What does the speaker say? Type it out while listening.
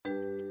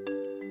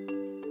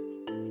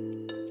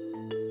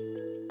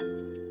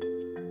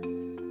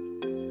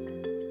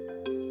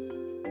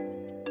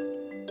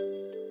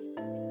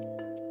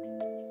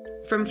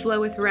From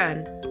Flow with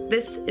Ren,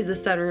 this is the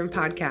Sunroom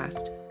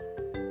Podcast.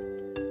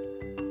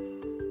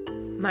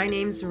 My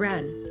name's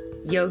Ren,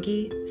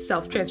 yogi,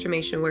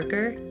 self-transformation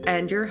worker,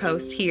 and your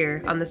host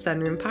here on the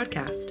Sunroom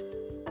Podcast.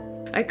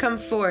 I come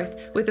forth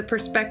with a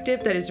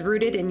perspective that is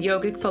rooted in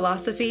yogic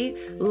philosophy,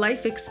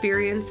 life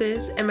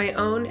experiences, and my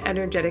own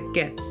energetic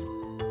gifts.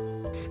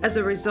 As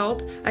a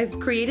result,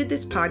 I've created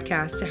this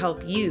podcast to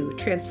help you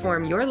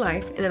transform your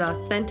life in an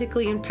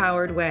authentically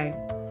empowered way.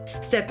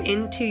 Step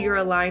into your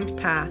aligned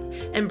path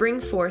and bring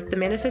forth the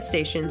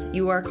manifestations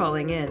you are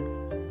calling in.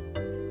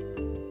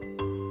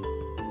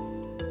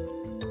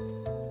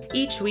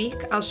 Each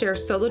week, I'll share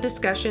solo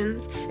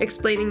discussions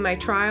explaining my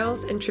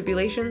trials and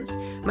tribulations,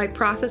 my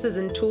processes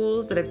and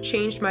tools that have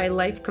changed my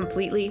life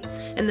completely,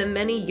 and the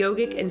many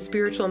yogic and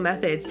spiritual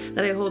methods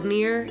that I hold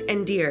near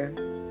and dear.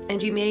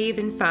 And you may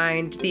even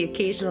find the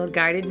occasional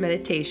guided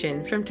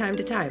meditation from time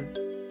to time.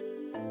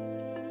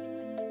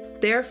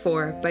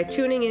 Therefore, by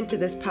tuning into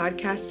this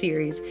podcast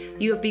series,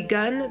 you have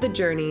begun the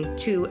journey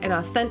to an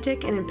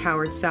authentic and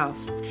empowered self.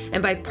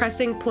 And by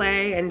pressing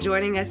play and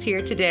joining us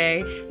here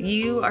today,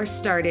 you are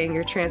starting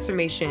your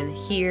transformation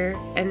here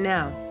and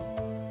now.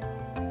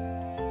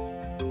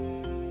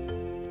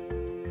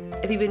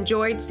 If you've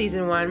enjoyed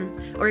Season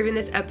 1, or even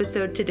this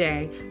episode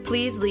today,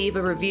 please leave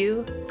a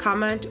review,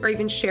 comment, or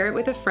even share it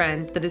with a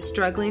friend that is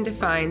struggling to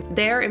find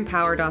their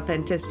empowered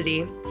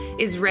authenticity,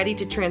 is ready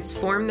to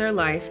transform their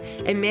life,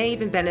 and may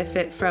even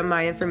benefit from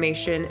my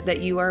information that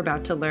you are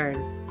about to learn.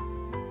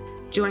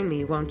 Join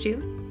me, won't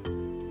you?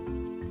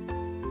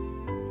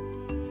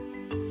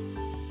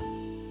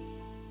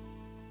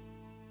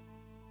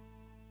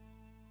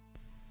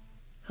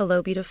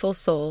 Hello, beautiful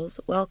souls.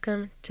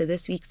 Welcome to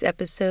this week's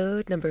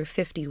episode, number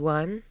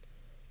 51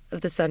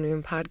 of the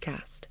Sunroom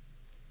Podcast.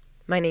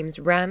 My name's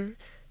Ren,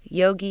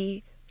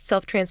 yogi,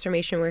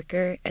 self-transformation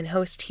worker, and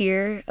host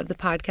here of the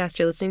podcast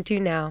you're listening to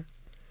now.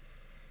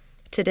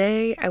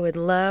 Today, I would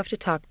love to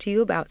talk to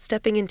you about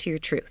stepping into your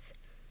truth.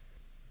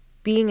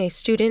 Being a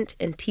student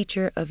and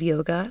teacher of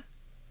yoga,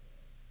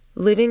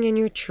 living in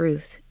your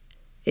truth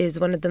is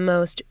one of the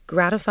most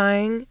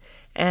gratifying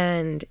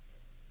and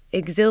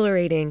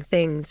exhilarating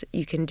things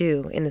you can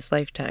do in this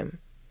lifetime.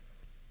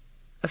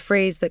 A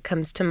phrase that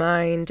comes to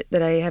mind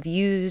that I have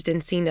used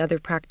and seen other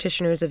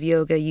practitioners of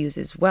yoga use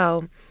as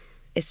well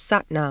is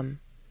Satnam.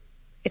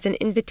 It's an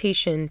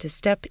invitation to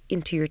step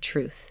into your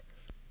truth.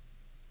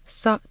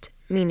 Sat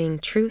meaning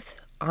truth,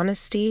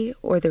 honesty,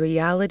 or the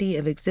reality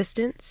of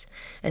existence,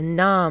 and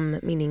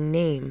Nam meaning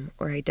name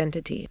or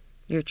identity,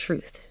 your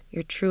truth,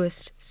 your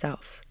truest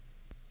self.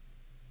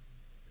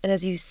 And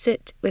as you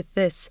sit with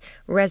this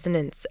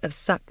resonance of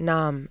Sat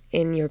Nam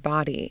in your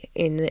body,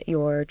 in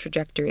your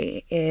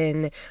trajectory,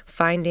 in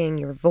finding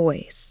your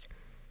voice,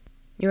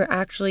 you're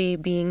actually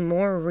being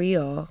more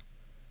real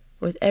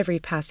with every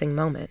passing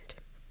moment.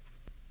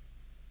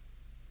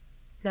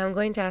 Now I'm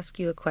going to ask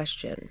you a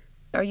question.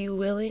 Are you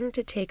willing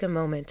to take a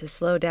moment to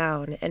slow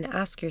down and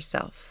ask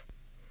yourself,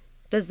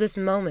 does this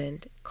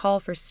moment call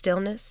for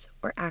stillness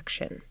or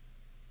action?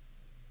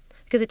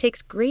 Because it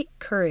takes great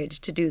courage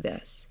to do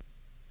this.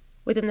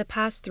 Within the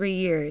past 3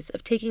 years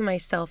of taking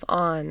myself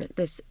on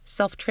this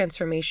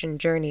self-transformation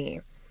journey,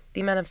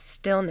 the amount of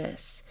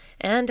stillness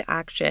and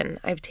action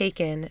I've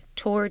taken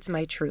towards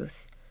my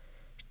truth,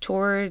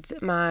 towards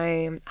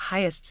my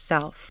highest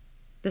self,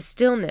 the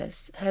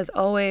stillness has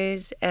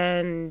always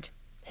and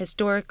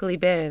historically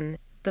been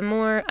the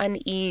more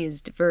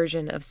uneased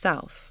version of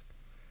self.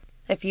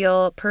 I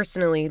feel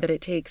personally that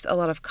it takes a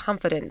lot of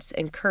confidence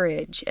and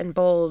courage and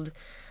bold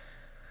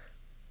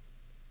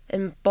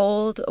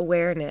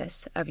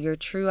awareness of your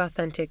true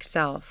authentic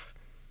self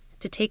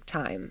to take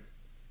time,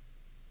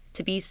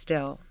 to be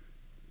still,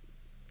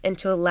 and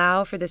to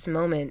allow for this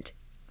moment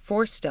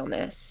for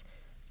stillness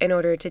in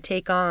order to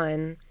take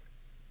on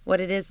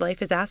what it is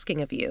life is asking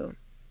of you,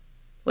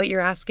 what you're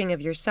asking of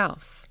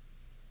yourself.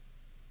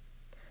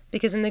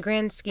 Because in the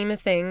grand scheme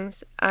of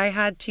things, I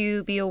had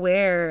to be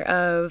aware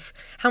of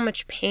how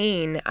much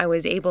pain I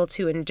was able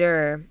to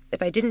endure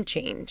if I didn't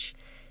change,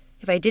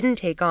 if I didn't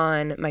take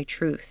on my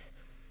truth,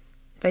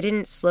 if I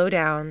didn't slow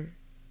down,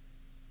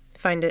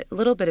 find a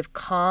little bit of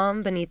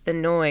calm beneath the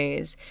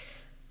noise,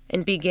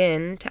 and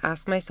begin to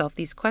ask myself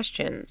these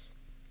questions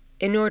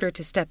in order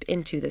to step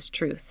into this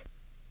truth.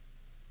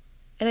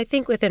 And I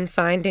think within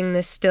finding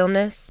this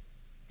stillness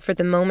for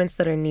the moments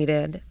that are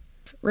needed,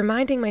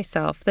 reminding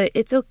myself that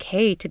it's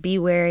okay to be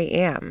where I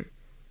am,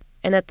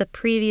 and that the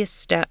previous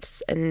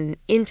steps and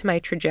into my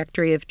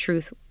trajectory of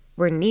truth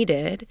were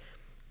needed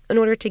in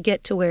order to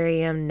get to where I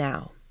am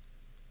now.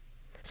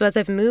 So as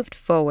I've moved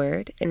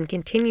forward and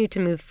continue to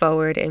move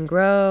forward and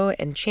grow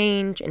and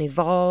change and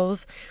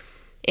evolve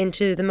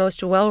into the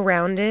most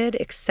well-rounded,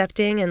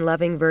 accepting and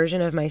loving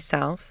version of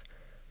myself,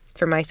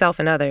 for myself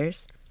and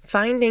others,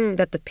 finding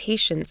that the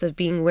patience of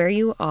being where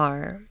you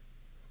are,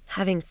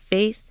 having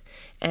faith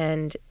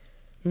and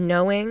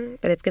knowing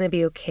that it's going to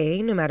be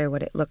okay no matter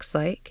what it looks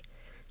like,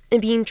 and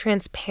being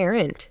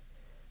transparent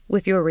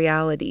with your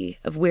reality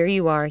of where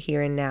you are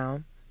here and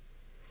now,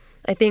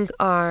 I think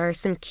are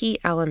some key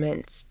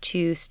elements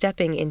to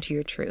stepping into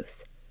your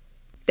truth.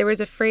 There was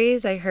a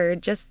phrase I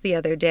heard just the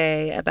other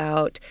day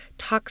about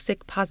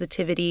toxic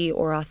positivity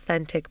or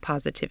authentic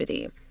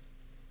positivity.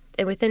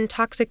 And within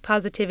toxic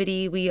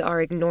positivity, we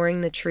are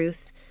ignoring the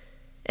truth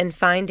and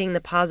finding the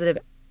positive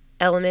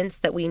elements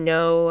that we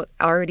know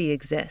already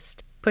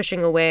exist,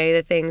 pushing away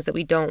the things that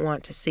we don't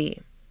want to see.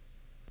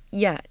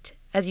 Yet,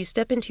 as you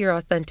step into your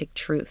authentic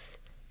truth,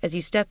 as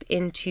you step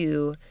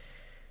into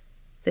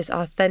this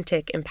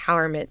authentic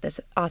empowerment, this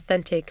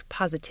authentic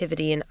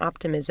positivity and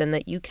optimism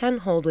that you can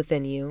hold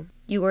within you,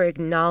 you are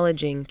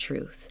acknowledging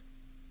truth.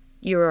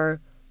 You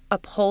are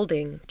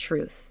upholding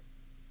truth,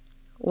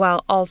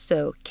 while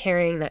also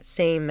carrying that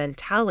same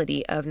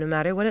mentality of no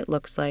matter what it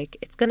looks like,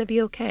 it's going to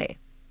be okay.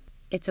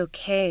 It's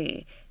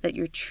okay that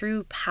your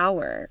true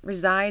power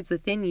resides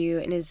within you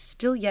and is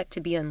still yet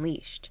to be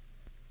unleashed.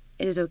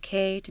 It is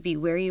okay to be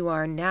where you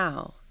are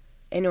now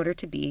in order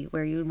to be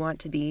where you want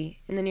to be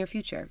in the near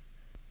future.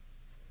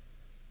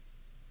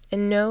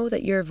 And know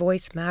that your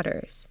voice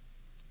matters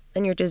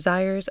and your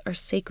desires are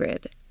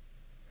sacred,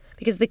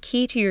 because the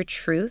key to your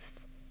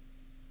truth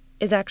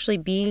is actually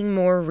being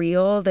more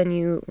real than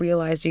you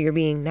realize you're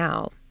being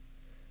now.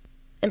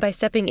 And by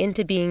stepping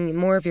into being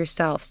more of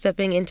yourself,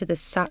 stepping into the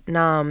Sat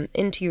Nam,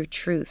 into your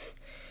truth,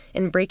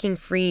 and breaking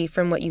free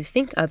from what you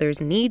think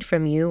others need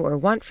from you or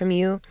want from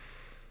you,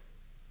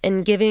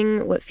 and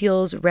giving what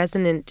feels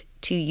resonant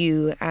to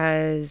you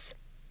as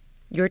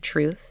your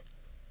truth,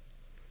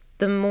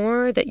 the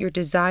more that your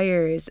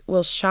desires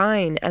will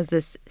shine as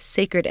this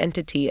sacred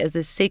entity, as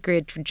this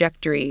sacred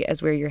trajectory,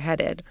 as where you're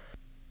headed.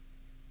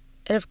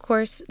 And of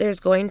course, there's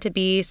going to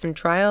be some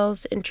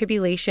trials and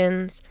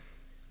tribulations.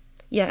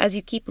 Yeah, as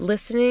you keep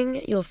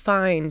listening, you'll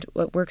find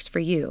what works for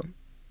you.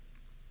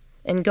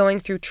 And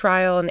going through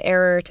trial and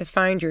error to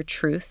find your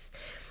truth,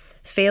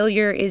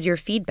 failure is your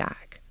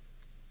feedback.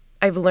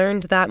 I've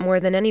learned that more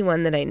than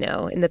anyone that I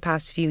know in the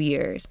past few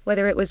years.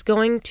 Whether it was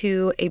going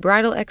to a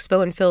bridal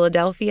expo in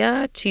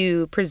Philadelphia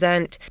to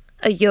present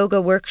a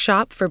yoga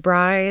workshop for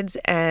brides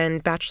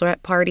and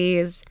bachelorette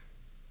parties,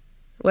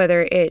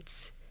 whether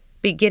it's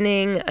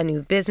beginning a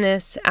new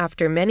business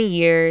after many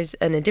years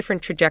and a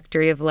different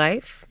trajectory of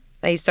life.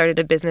 I started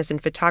a business in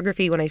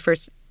photography when I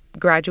first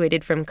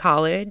graduated from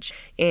college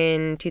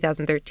in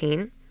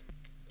 2013.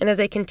 And as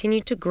I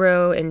continue to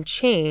grow and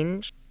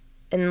change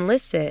and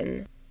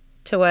listen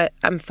to what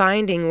I'm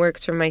finding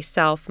works for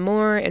myself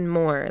more and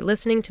more,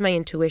 listening to my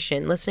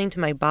intuition, listening to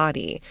my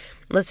body,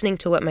 listening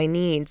to what my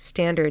needs,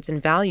 standards,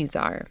 and values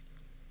are.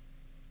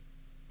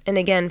 And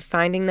again,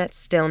 finding that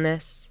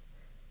stillness,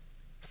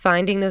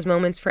 finding those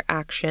moments for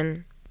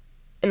action.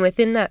 And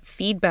within that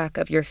feedback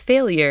of your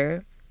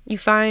failure, you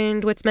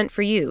find what's meant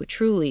for you,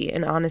 truly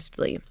and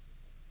honestly.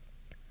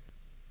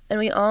 And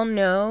we all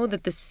know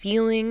that this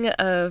feeling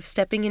of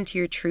stepping into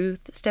your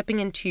truth, stepping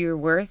into your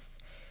worth,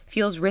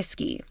 feels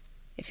risky.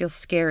 It feels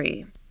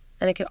scary,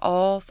 and it could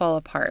all fall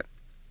apart.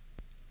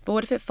 But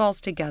what if it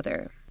falls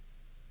together?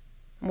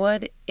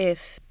 What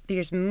if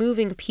there's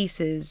moving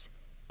pieces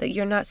that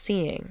you're not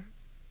seeing?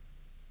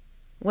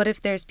 What if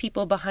there's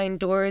people behind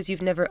doors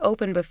you've never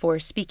opened before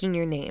speaking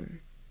your name?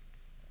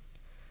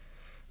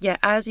 Yet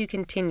as you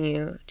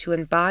continue to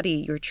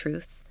embody your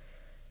truth,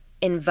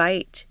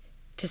 invite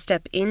to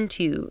step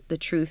into the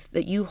truth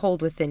that you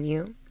hold within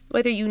you,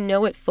 whether you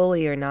know it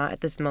fully or not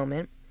at this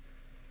moment,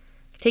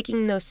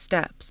 taking those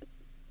steps,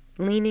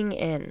 leaning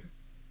in,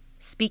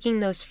 speaking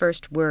those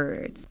first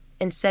words,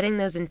 and setting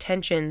those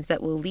intentions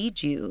that will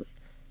lead you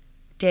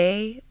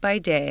day by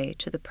day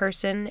to the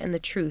person and the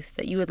truth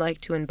that you would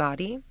like to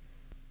embody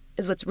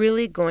is what's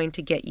really going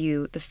to get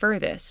you the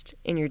furthest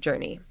in your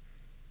journey.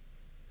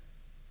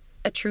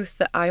 A truth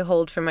that I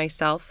hold for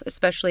myself,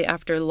 especially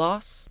after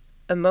loss,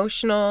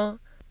 emotional,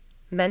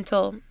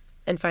 mental,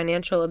 and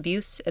financial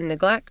abuse and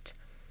neglect,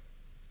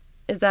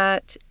 is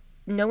that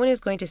no one is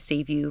going to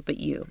save you but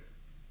you.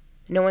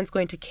 No one's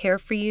going to care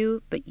for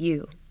you but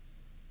you.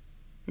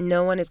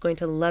 No one is going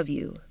to love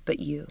you but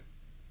you,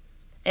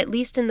 at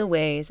least in the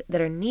ways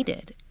that are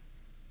needed.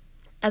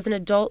 As an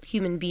adult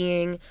human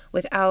being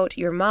without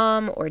your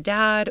mom or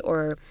dad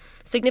or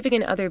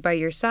significant other by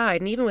your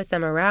side, and even with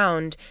them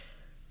around,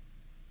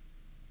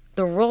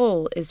 the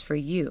role is for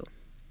you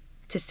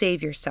to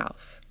save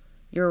yourself.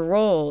 Your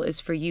role is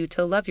for you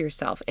to love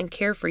yourself and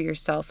care for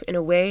yourself in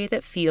a way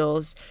that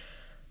feels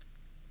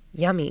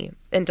yummy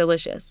and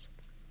delicious,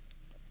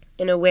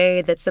 in a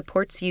way that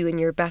supports you in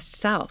your best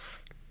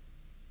self.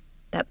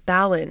 That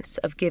balance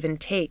of give and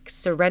take,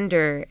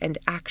 surrender and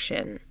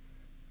action,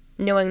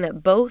 knowing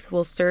that both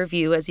will serve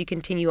you as you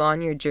continue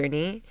on your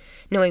journey,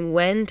 knowing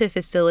when to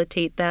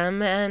facilitate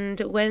them and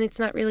when it's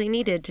not really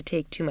needed to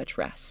take too much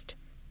rest.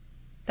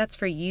 That's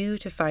for you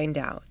to find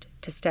out,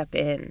 to step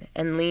in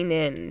and lean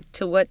in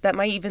to what that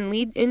might even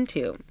lead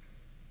into.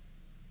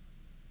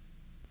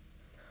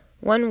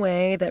 One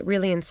way that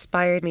really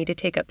inspired me to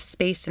take up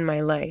space in my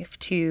life,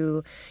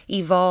 to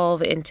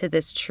evolve into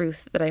this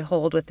truth that I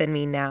hold within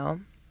me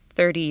now,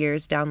 30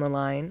 years down the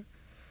line,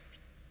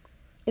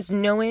 is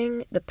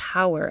knowing the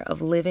power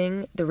of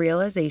living the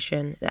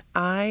realization that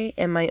I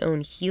am my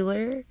own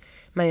healer,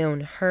 my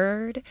own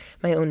herd,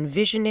 my own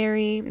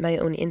visionary, my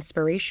own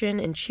inspiration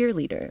and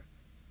cheerleader.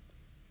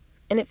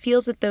 And it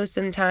feels as though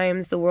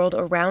sometimes the world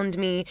around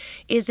me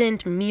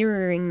isn't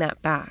mirroring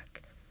that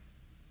back.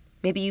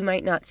 Maybe you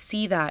might not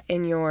see that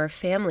in your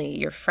family,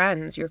 your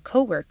friends, your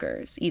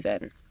coworkers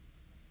even.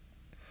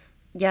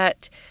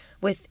 Yet,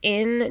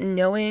 within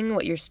knowing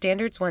what your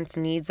standards, wants,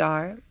 needs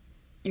are,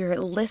 you're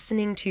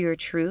listening to your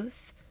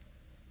truth,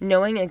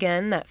 knowing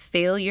again that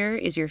failure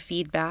is your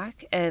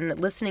feedback, and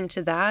listening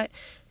to that,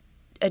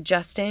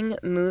 adjusting,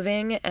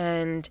 moving,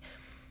 and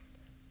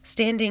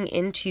standing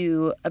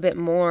into a bit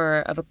more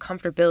of a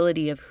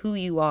comfortability of who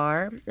you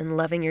are and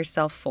loving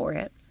yourself for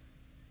it.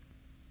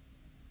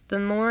 The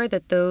more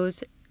that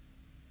those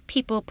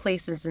people,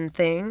 places, and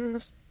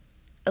things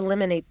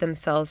eliminate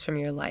themselves from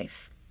your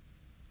life,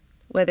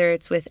 whether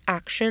it's with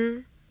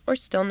action or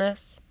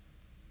stillness,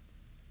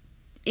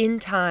 in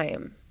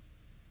time,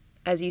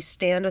 as you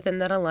stand within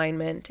that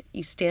alignment,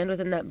 you stand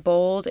within that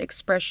bold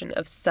expression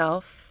of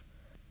self,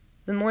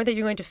 the more that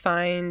you're going to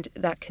find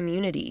that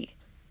community,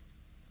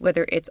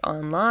 whether it's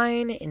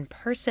online, in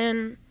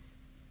person,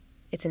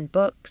 it's in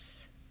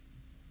books,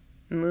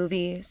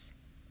 movies.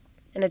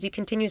 And as you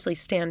continuously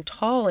stand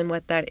tall in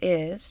what that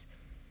is,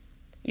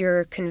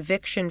 your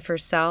conviction for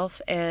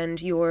self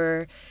and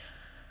your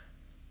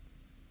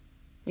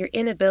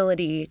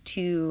inability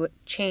to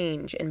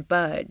change and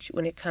budge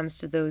when it comes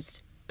to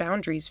those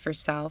boundaries for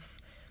self,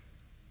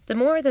 the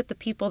more that the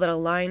people that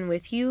align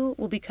with you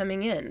will be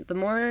coming in, the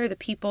more the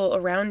people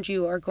around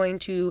you are going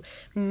to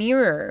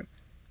mirror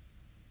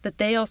that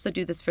they also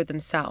do this for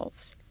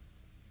themselves,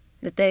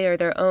 that they are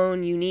their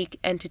own unique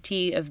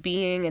entity of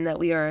being, and that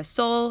we are a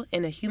soul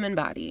in a human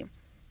body,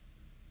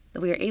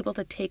 that we are able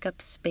to take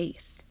up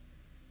space,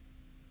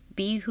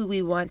 be who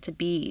we want to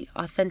be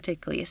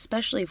authentically,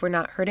 especially if we're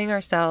not hurting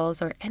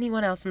ourselves or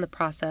anyone else in the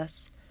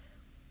process.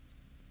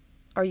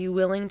 Are you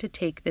willing to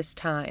take this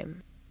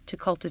time to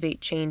cultivate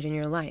change in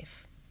your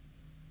life?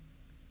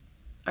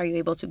 Are you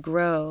able to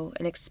grow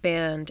and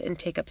expand and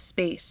take up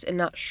space and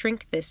not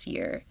shrink this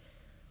year,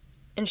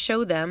 and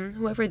show them,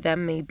 whoever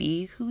them may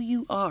be, who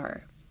you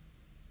are,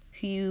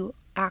 who you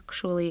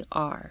actually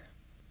are?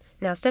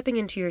 Now, stepping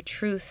into your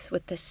truth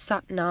with this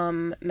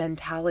Satnam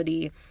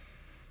mentality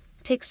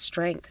takes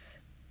strength,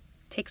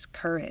 takes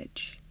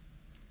courage.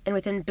 And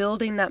within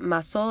building that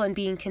muscle and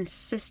being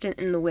consistent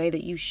in the way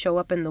that you show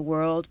up in the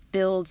world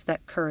builds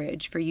that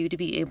courage for you to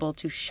be able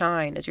to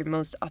shine as your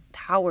most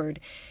empowered,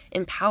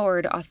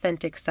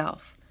 authentic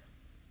self.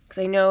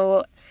 Because I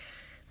know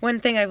one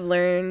thing I've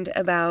learned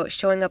about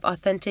showing up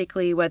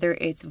authentically, whether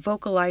it's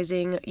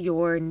vocalizing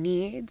your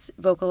needs,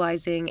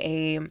 vocalizing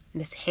a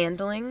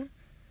mishandling,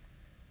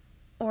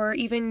 or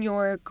even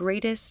your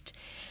greatest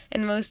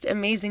and most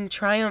amazing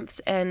triumphs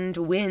and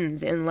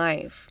wins in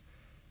life,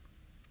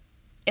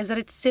 is that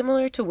it's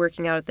similar to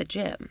working out at the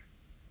gym.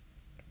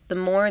 The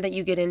more that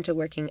you get into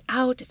working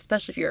out,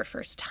 especially if you're a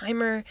first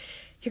timer,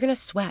 you're going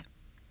to sweat.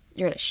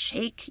 You're going to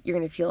shake. You're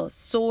going to feel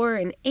sore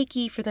and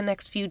achy for the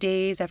next few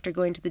days after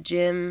going to the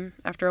gym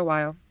after a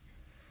while.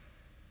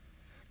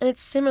 And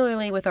it's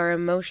similarly with our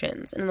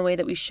emotions and the way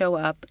that we show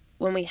up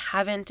when we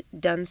haven't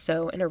done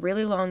so in a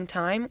really long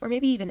time, or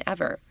maybe even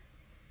ever.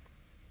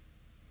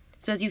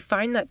 So as you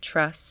find that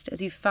trust,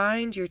 as you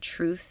find your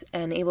truth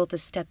and able to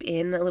step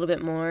in a little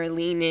bit more,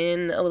 lean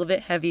in a little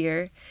bit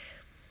heavier,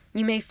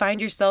 you may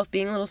find yourself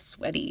being a little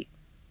sweaty,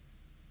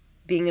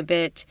 being a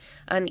bit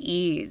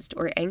uneased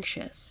or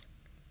anxious,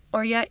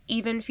 or yet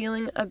even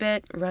feeling a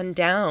bit run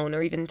down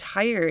or even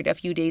tired a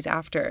few days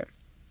after.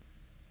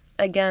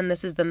 Again,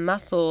 this is the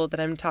muscle that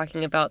I'm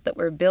talking about that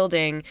we're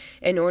building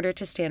in order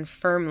to stand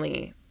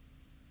firmly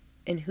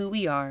in who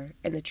we are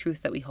and the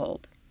truth that we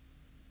hold.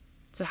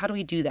 So how do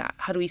we do that?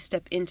 How do we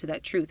step into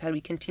that truth? How do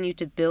we continue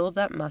to build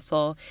that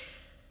muscle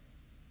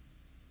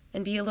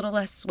and be a little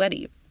less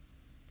sweaty?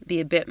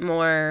 Be a bit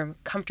more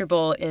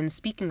comfortable in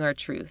speaking our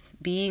truth,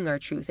 being our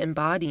truth,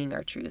 embodying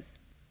our truth?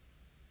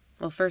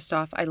 Well, first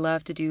off, I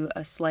love to do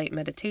a slight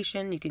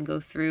meditation. You can go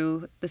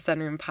through the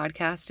Sunroom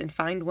podcast and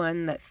find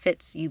one that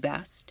fits you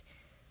best,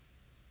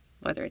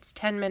 whether it's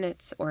 10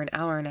 minutes or an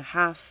hour and a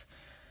half,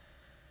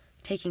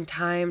 taking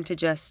time to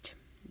just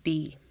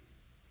be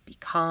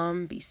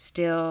calm, be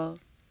still,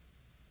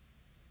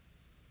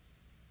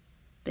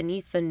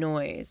 beneath the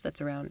noise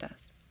that's around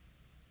us.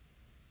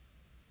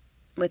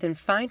 Within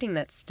finding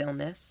that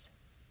stillness,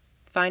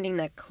 finding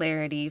that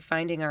clarity,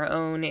 finding our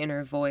own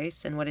inner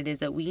voice and what it is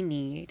that we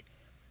need,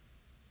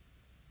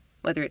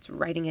 whether it's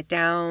writing it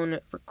down,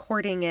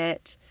 recording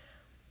it,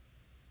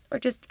 or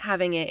just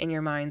having it in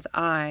your mind's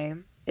eye,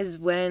 is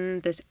when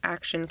this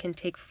action can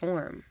take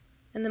form.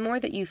 And the more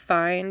that you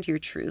find your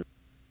truth,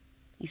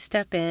 you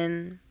step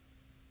in,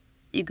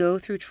 you go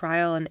through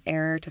trial and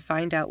error to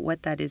find out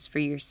what that is for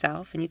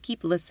yourself, and you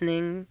keep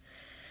listening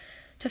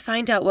to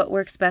find out what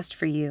works best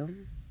for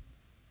you.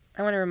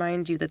 I want to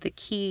remind you that the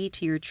key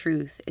to your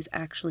truth is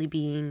actually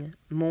being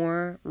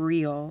more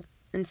real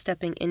and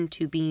stepping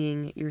into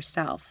being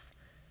yourself.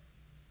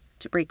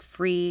 to break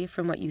free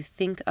from what you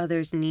think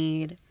others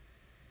need,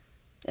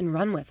 and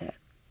run with it.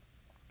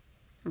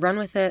 Run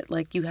with it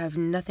like you have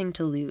nothing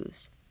to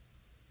lose.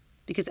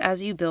 Because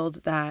as you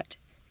build that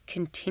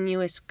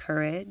continuous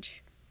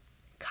courage,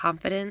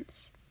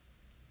 confidence,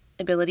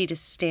 ability to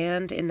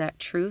stand in that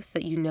truth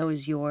that you know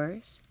is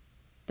yours,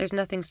 there's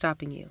nothing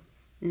stopping you.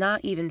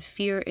 Not even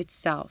fear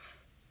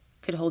itself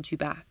could hold you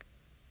back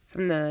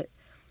from the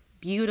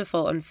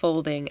beautiful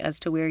unfolding as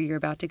to where you're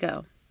about to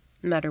go,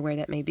 no matter where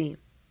that may be.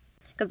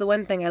 Because the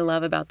one thing I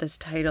love about this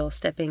title,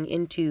 Stepping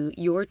into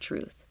Your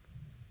Truth,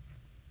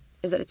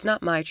 is that it's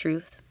not my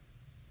truth.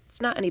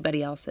 It's not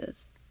anybody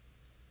else's.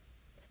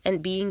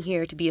 And being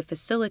here to be a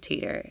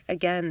facilitator,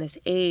 again, this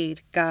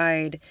aid,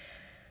 guide,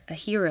 a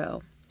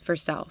hero for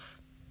self,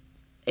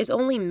 is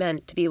only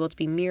meant to be able to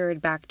be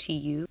mirrored back to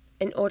you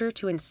in order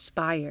to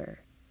inspire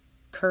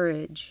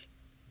courage,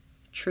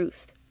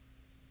 truth,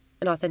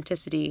 and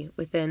authenticity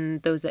within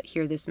those that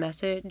hear this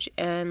message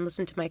and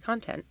listen to my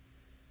content.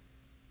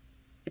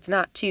 It's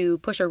not to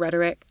push a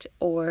rhetoric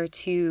or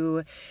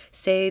to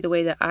say the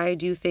way that I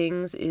do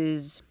things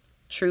is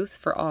truth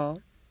for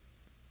all.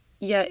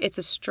 Yet it's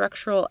a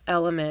structural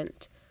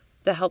element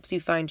that helps you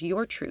find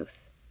your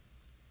truth.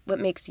 What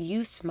makes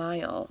you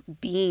smile,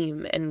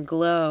 beam, and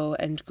glow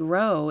and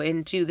grow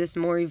into this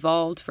more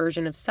evolved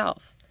version of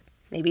self.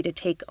 Maybe to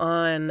take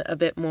on a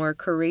bit more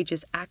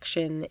courageous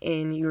action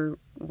in your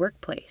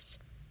workplace,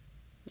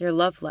 your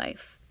love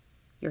life,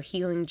 your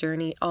healing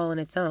journey all on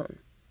its own.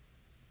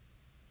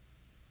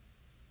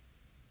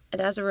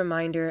 And as a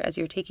reminder, as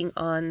you're taking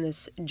on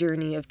this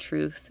journey of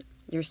truth,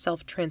 your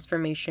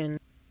self-transformation,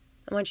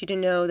 I want you to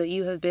know that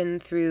you have been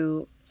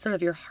through some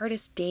of your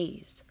hardest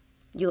days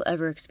you'll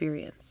ever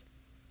experience.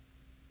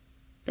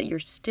 That you're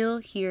still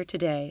here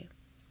today,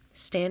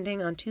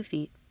 standing on 2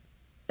 feet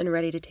and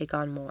ready to take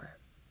on more.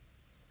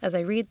 As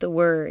I read the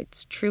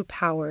words, true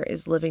power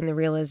is living the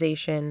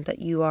realization that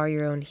you are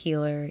your own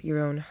healer, your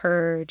own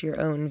herd, your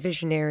own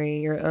visionary,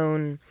 your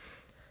own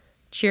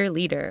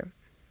cheerleader.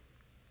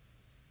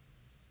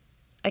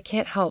 I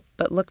can't help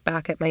but look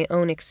back at my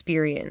own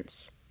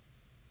experience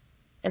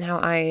and how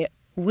I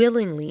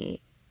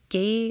willingly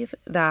gave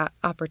that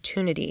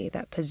opportunity,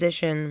 that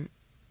position,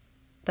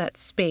 that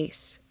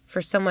space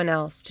for someone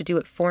else to do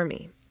it for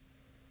me.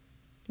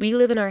 We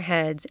live in our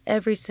heads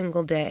every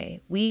single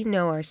day. We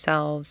know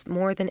ourselves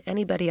more than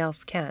anybody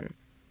else can.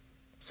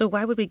 So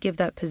why would we give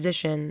that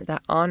position,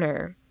 that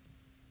honor,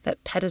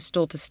 that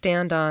pedestal to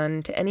stand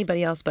on to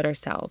anybody else but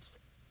ourselves?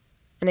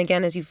 And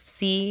again, as you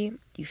see,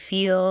 you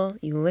feel,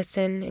 you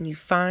listen, and you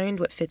find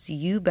what fits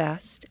you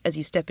best as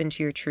you step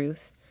into your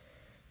truth,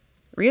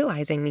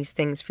 realizing these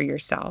things for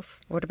yourself,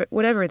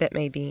 whatever that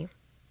may be,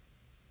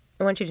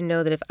 I want you to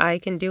know that if I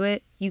can do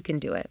it, you can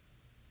do it.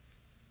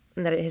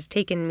 And that it has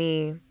taken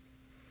me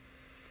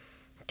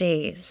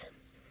days,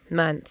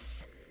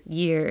 months,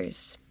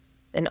 years,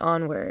 and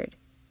onward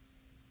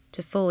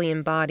to fully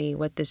embody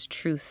what this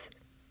truth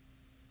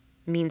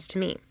means to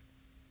me.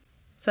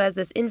 So as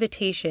this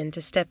invitation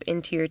to step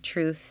into your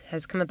truth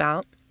has come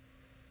about,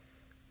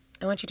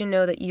 I want you to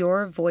know that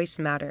your voice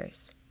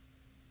matters.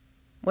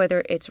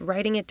 Whether it's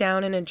writing it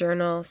down in a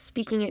journal,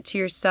 speaking it to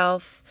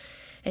yourself,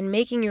 and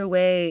making your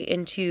way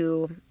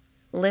into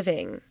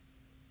living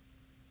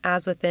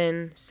as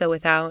within, so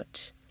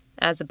without,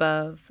 as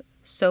above,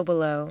 so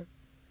below,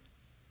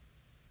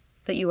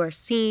 that you are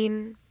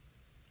seen,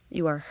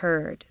 you are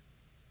heard,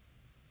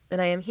 and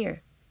I am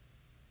here.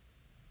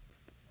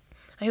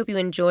 I hope you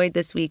enjoyed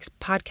this week's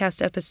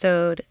podcast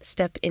episode,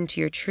 Step into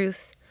Your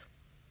Truth,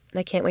 and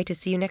I can't wait to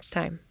see you next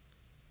time.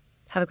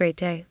 Have a great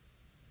day.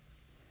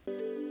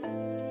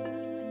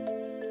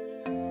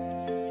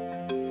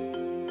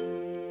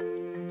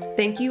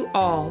 Thank you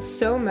all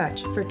so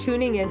much for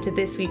tuning in to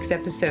this week's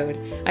episode.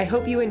 I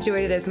hope you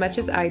enjoyed it as much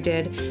as I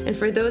did. And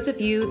for those of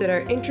you that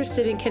are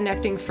interested in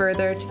connecting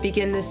further to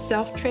begin this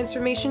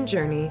self-transformation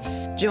journey,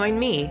 join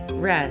me,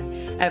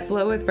 Ren, at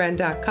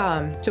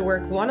flowwithren.com to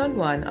work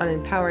one-on-one on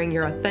empowering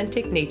your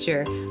authentic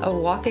nature of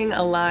walking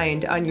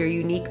aligned on your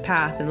unique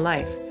path in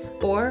life.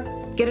 Or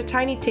get a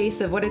tiny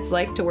taste of what it's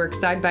like to work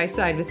side by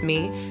side with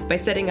me by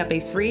setting up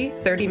a free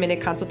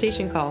 30-minute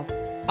consultation call.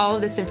 All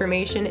of this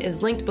information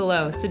is linked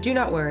below, so do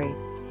not worry.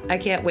 I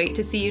can't wait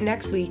to see you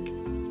next week.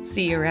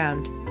 See you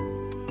around.